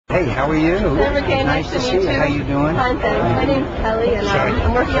Hey, how are you? McCain, Nice to see you. How you doing? Fine, thanks. My name's Kelly, and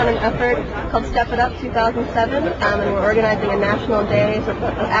I'm working on an effort called Step It Up 2007, and we're organizing a national day of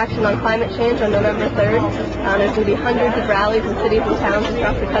action on climate change on November 3rd. There's going to be hundreds of rallies in cities and towns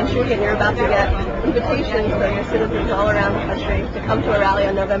across the country, and you're about to get invitations from your citizens all around the country to come to a rally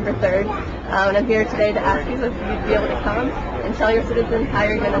on November 3rd. And I'm here today to ask you if you'd be able to come and tell your citizens how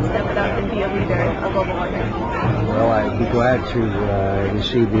you're going to step it up and be a leader on global warming. Well, I'd be glad to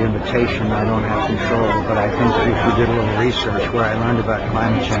receive the invitation. I don't have control, but I think if you did a little research, where I learned about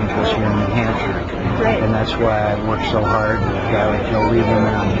climate change was here in New Hampshire. Great. And that's why I worked so hard with a guy like Joe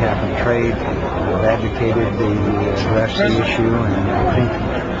Lieberman on cap and trade. I've advocated the address the issue, and I think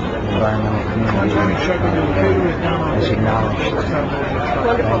the environmental community has acknowledged that.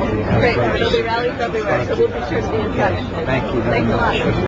 Wonderful. Great. There'll be rallies everywhere, so we'll be sure to be in touch. Thank you very much. Thanks a lot.